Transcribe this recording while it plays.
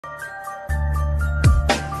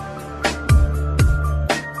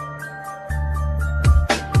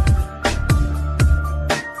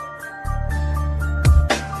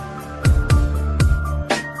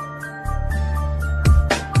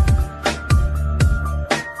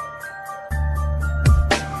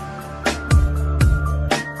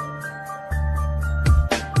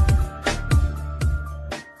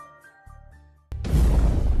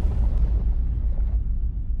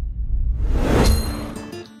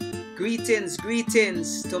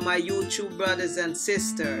Greetings to my YouTube brothers and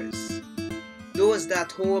sisters, those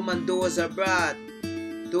that home and those abroad,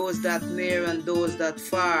 those that near and those that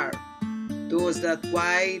far, those that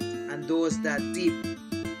wide and those that deep.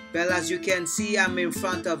 Well, as you can see, I'm in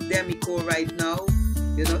front of Demico right now.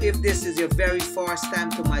 If this is your very first time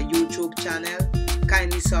to my YouTube channel,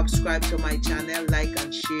 kindly subscribe to my channel, like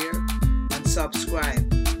and share, and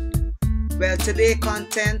subscribe. Well, today's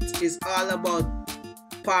content is all about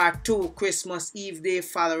part 2, Christmas Eve Day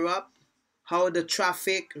follow-up, how the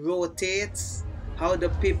traffic rotates, how the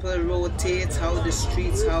people rotate, how the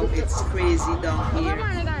streets, how it's crazy down here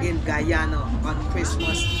in Guyana on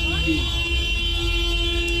Christmas Eve Day.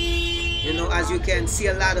 As you can see,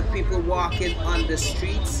 a lot of people walking on the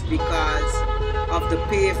streets because of the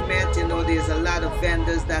pavement. There's a lot of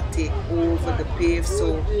vendors that take over the pave,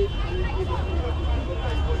 so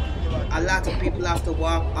a lot of people have to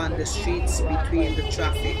walk on the streets between the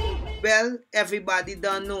traffic. Well, everybody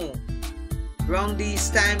don't know. Around these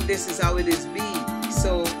times, this is how it is be.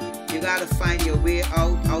 So you gotta find your way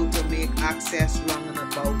out, how to make access round and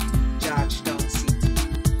about Georgetown City.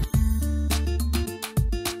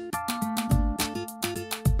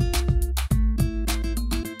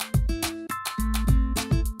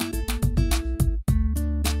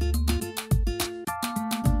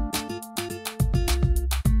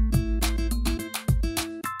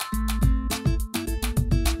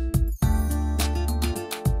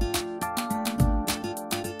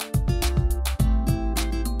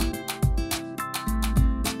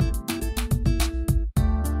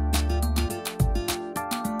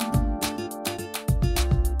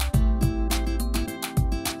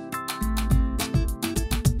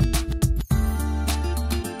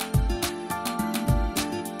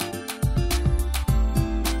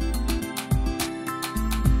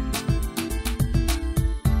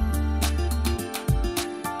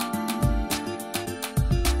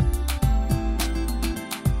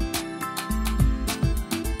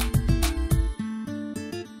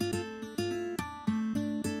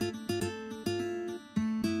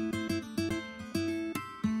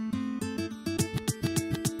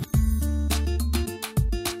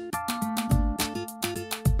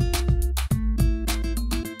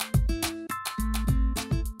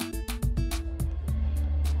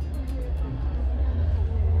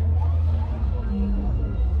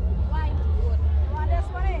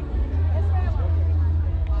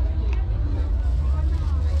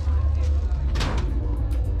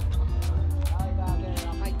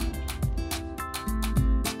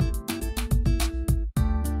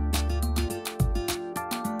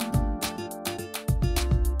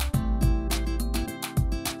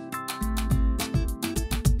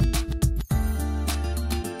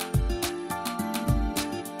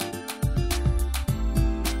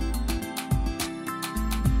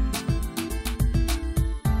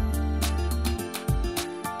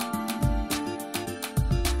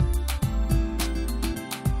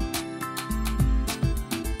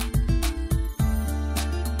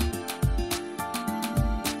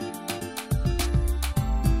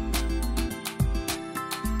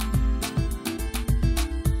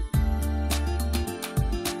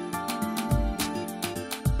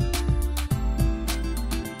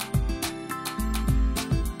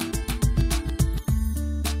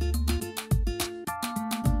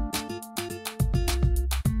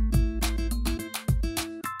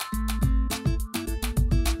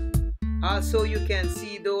 Also, you can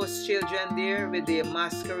see those children there with their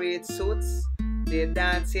masquerade suits. They're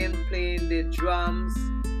dancing, playing the drums,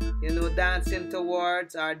 dancing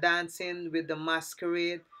towards or dancing with the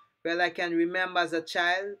masquerade. Well, I can remember as a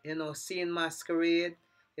child, seeing masquerade.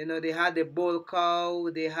 They had the bull cow,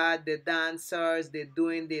 they had the dancers, they're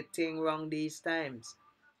doing their thing around these times.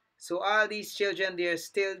 So all these children, they're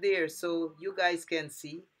still there. So you guys can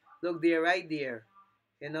see, look, they're right there.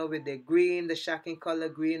 With the green, the shocking color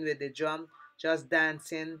green with the drum, just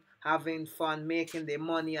dancing, having fun, making their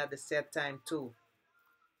money at the set time too.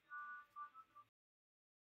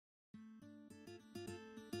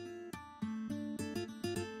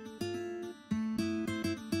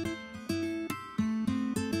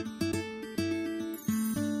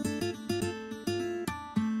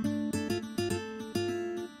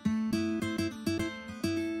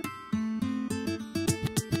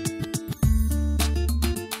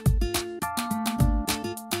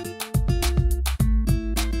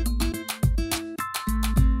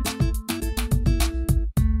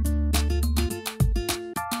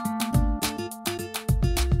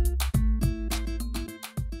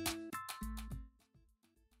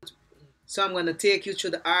 So I'm going to take you to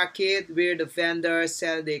the arcade where the vendors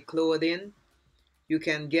sell their clothing. You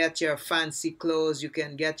can get your fancy clothes. You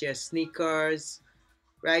can get your sneakers.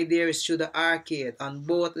 Right there is through the arcade. On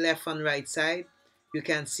both left and right side, you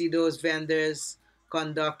can see those vendors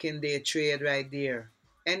conducting their trade right there.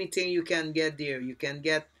 Anything you can get there. You can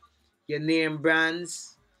get your name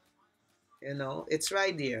brands. You know, it's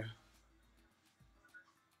right there.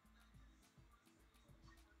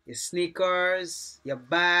 Your sneakers, your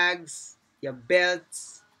bags, your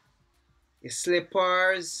belts, your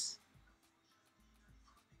slippers,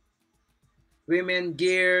 women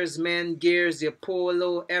gears, men gears, your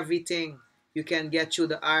polo, everything you can get through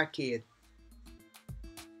the arcade.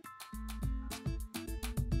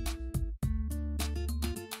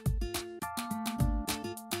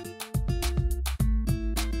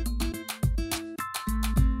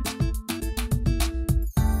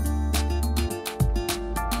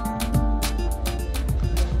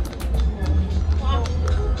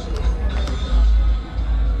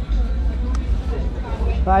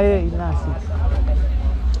 Vai nasi.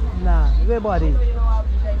 Nah, where body?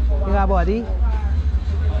 You got body?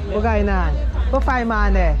 What guy now? What five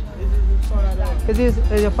man there? Is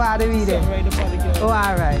your father reading? Oh,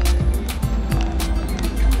 all right.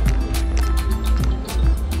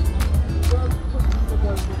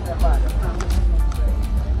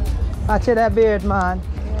 Watch that beard, man.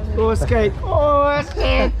 Oh, skate. Oh,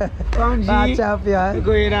 skate. Come, G. Bad champion. What's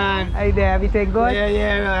going on? Hey there, everything good?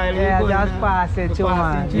 Yeah, right. Yeah, just pass it to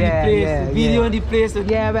man. Yeah. Video in the place.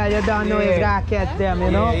 Yeah, well, you don't know it's gonna catch them,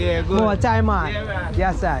 you know? Yeah, good. More time, man. Yeah, right.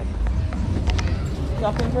 Yes, sir.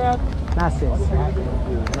 Shopping for us? That's it.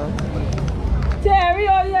 Terry,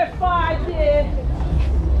 all your party.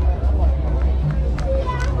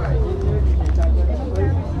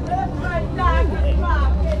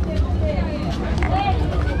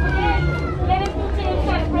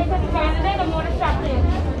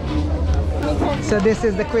 So this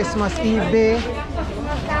is the Christmas Eve day.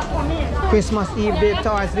 Christmas Eve day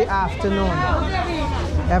towards the afternoon.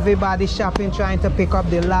 Everybody shopping, trying to pick up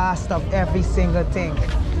the last of every single thing.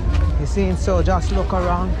 You see, so just look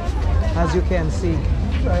around, as you can see.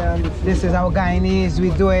 This is how Guyanese we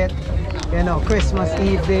do it. You know, Christmas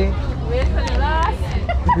Eve day. Wait for the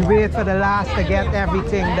last. We wait for the last to get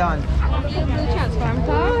everything done.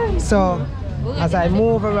 So as I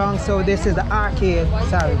move around, so this is the arcade.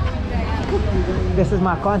 Sorry. This is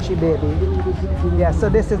my country, baby. Yeah, so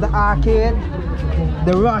this is the arcade.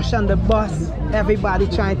 The rush on the bus. Everybody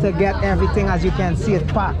trying to get everything, as you can see it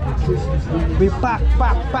packed. We pack.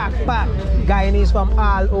 Guyanese from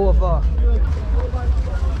all over.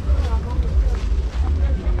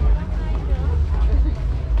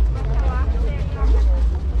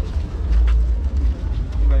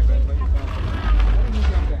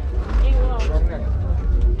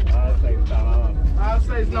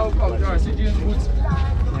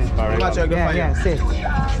 Yeah, sit.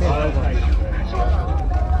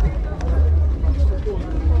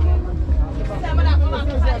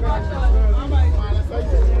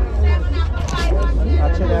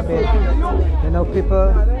 Actually, a bit, you know,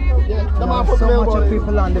 people, so much of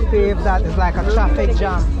people on the pave that it's like a traffic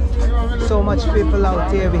jam. So much people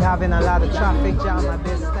out here, we're having a lot of traffic jam at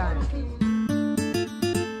this time.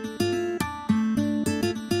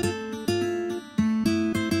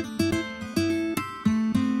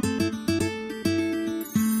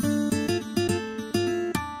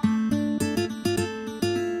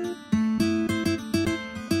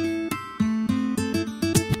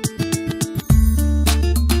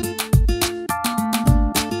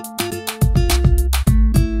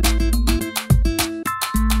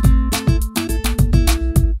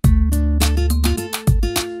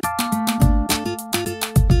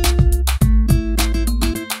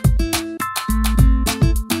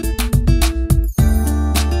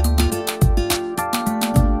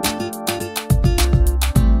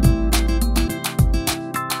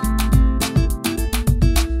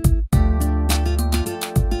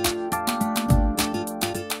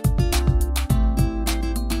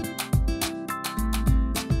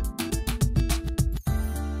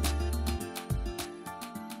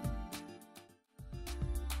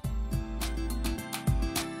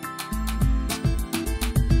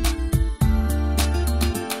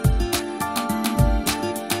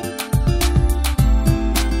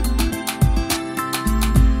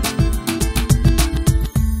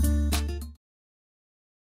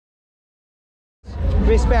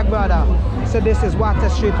 Respect, brother. So this is Water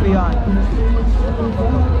Street we on.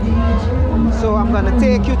 So I'm gonna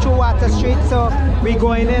take you through Water Street. So we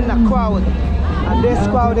going in the crowd, and this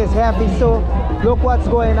crowd is heavy. So look what's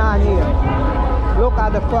going on here. Look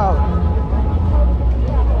at the crowd.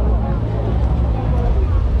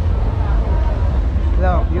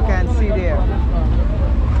 Look, you can see there.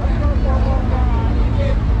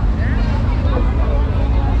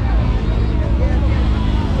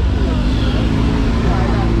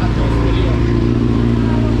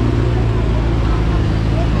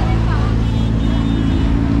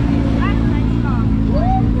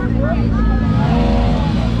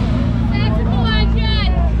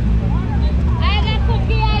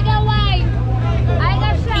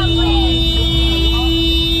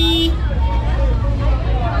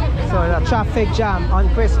 Traffic jam on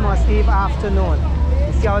Christmas Eve afternoon.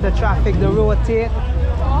 You see how the traffic they rotate?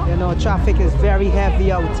 You know, traffic is very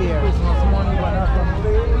heavy out here.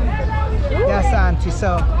 Yes, Auntie,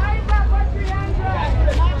 so.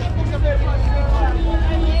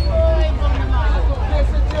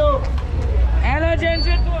 Hello,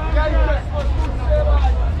 Ginger.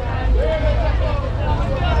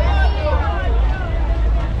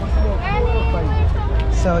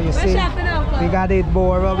 So you see, we got the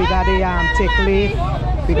boro, we got the thick leaf,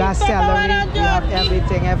 we got celery, we have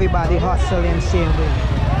everything. Everybody hustling same way.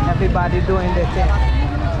 Everybody doing their thing.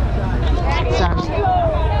 Sorry.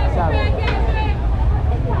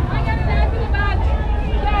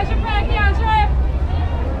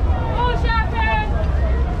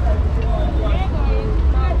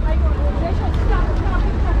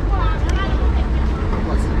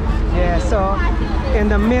 Yeah, so in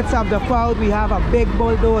the midst of the crowd we have a big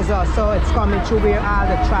bulldozer, so it's coming through where all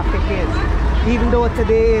the traffic is. Even though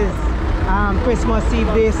today is Christmas Eve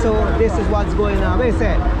day, so this is what's going on. What is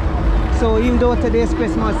it? So even though today is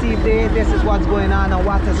Christmas Eve day, this is what's going on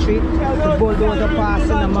Water Street. The bulldozer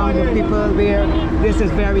passing among the people where this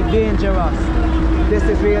is very dangerous. This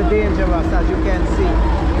is real dangerous, as you can see,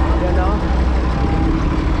 you know,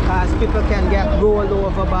 because people can get rolled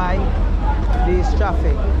over by this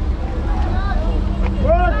traffic.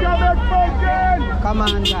 Come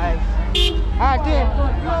on, guys.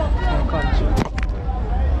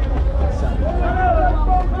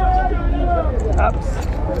 Ups.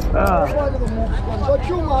 Got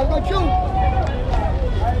you, man, got you.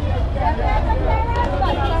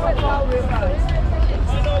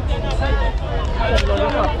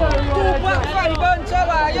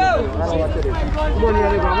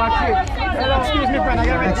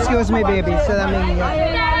 Excuse me, baby. So that means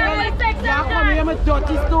I'm a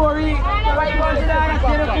dirty story.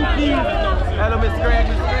 Hello, Miss Greg.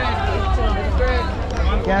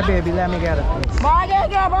 yeah, baby, let me get it, please.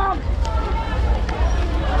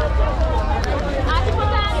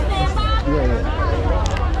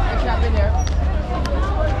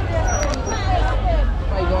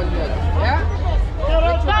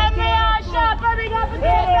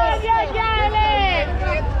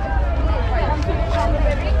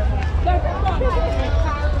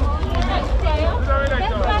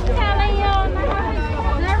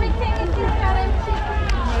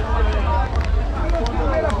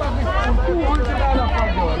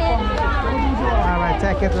 Alright,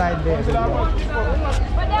 take it like this.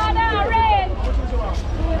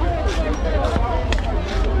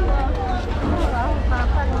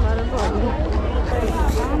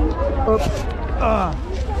 Oops.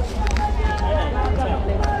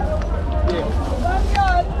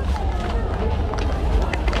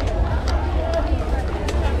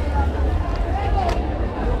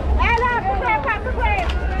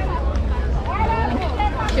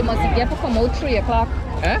 She must get to come out 3 o'clock.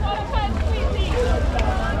 Eh?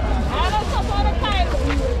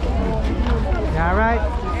 Alright?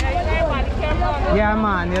 Yeah,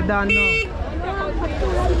 man, you don't know.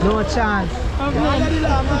 No chance.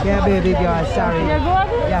 Yeah, baby girl, sorry.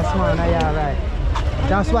 Yes, man, yeah, alright.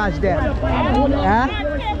 Just watch them. Huh?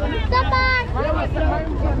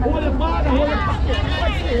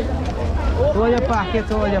 Hold your pocket,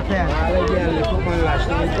 hold your pen.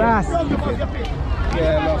 Grass.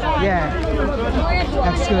 Yeah.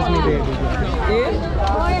 Excuse me, baby.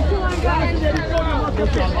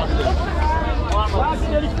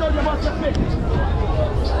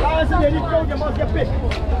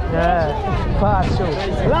 Yeah, fast show.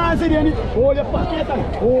 Hold your pocket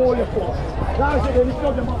and hold your phone.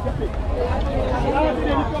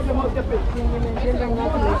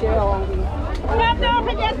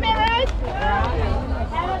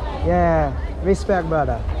 Yeah, respect,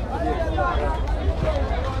 brother.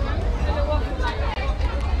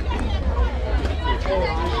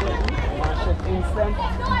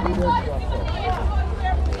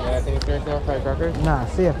 Nah,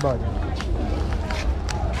 safe, buddy.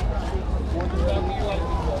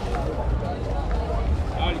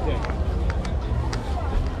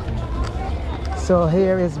 So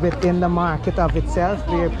here is within the market of itself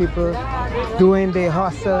where people doing their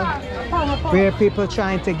hustle, where people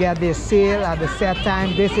trying to get their sale at the set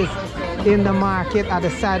time. This is in the market, at the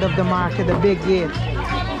side of the market, the big gate.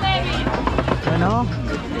 You know?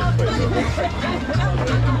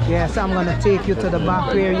 Yes, I'm gonna take you to the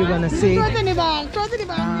back where you're gonna see where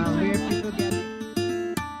people get.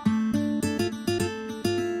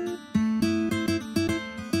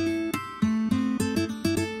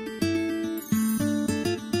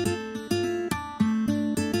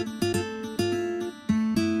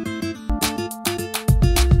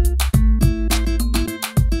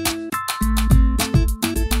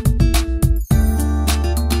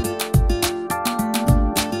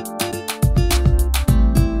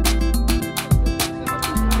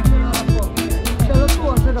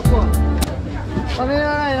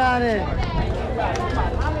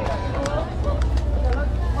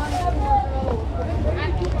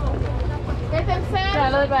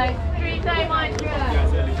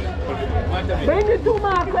 Bring the two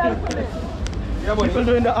markers. People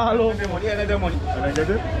doing the all over.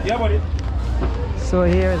 Yeah, buddy. So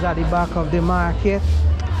here is at the back of the market.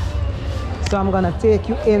 So I'm gonna take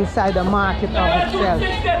you inside the market of itself.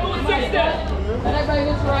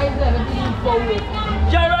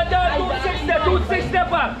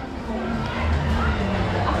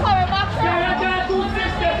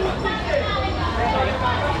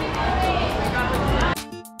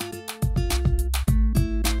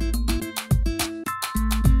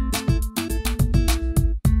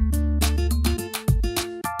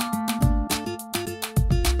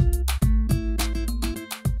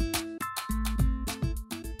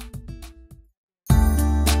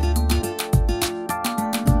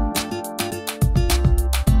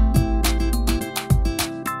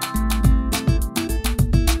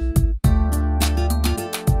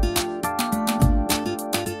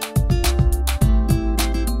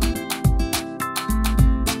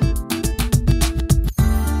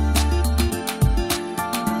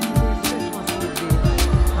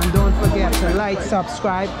 Like,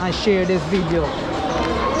 subscribe and share this video.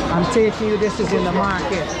 I'm taking you, this is in the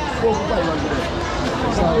market.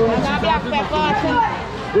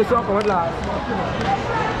 This is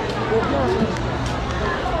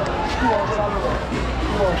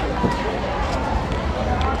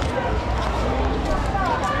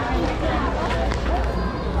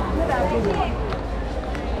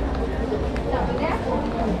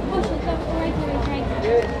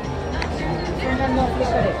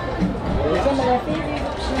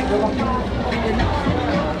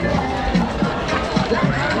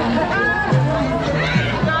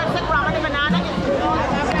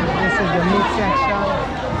the meat section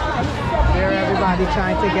where everybody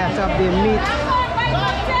trying to get up their meat.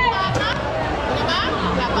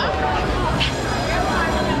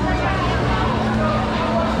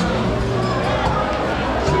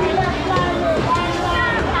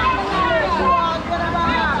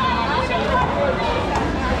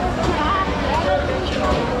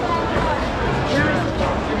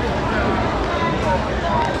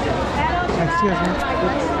 Excuse me.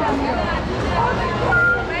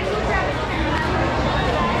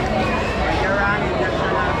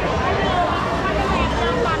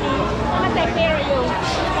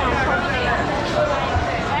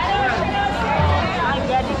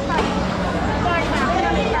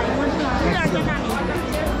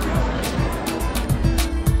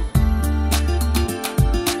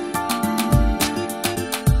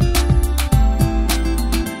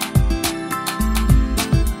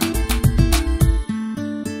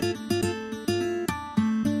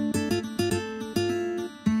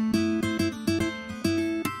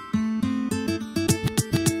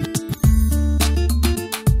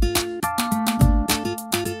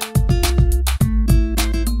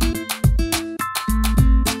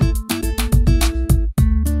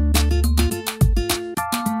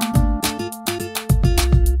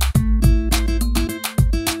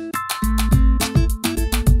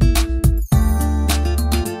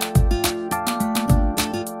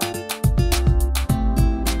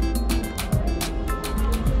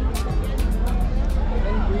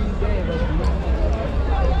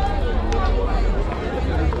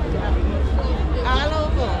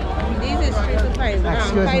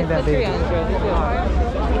 Excuse me, that baby.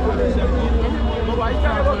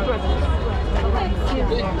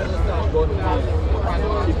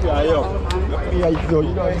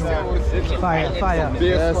 Fire.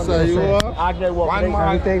 Yes, sir, you are. One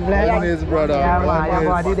more. Take One is, brother. Yeah, man,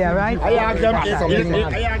 your body there, right? I have them.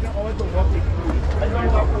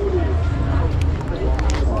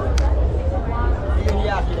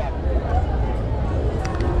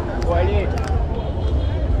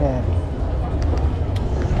 Yeah.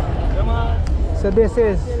 So this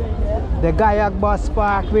is the Gayak bus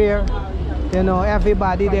park where You know,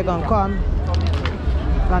 everybody they gonna come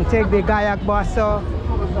and take the kayak bus. So,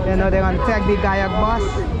 you know, they're gonna take the kayak bus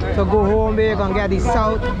to go home. You're gonna get the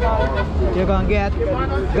south. You're gonna get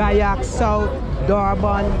kayak south,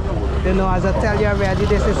 Durban. You know, as I tell you already,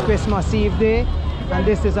 this is Christmas Eve day, and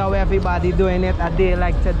this is how everybody doing it a day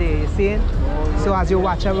like today. You see? So as you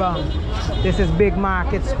watch around, this is Big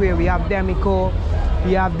Market Square. We have Demico,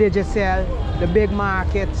 we have Digicel, the big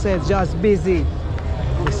market. So it's just busy.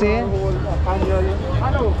 You see?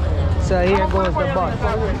 So here goes the bus.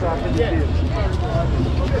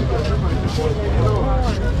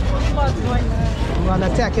 I'm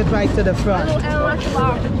gonna take it right to the front.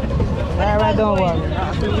 Alright, don't worry.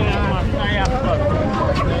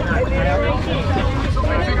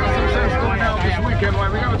 This weekend, we're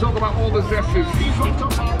going to talk about all the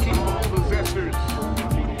zesties.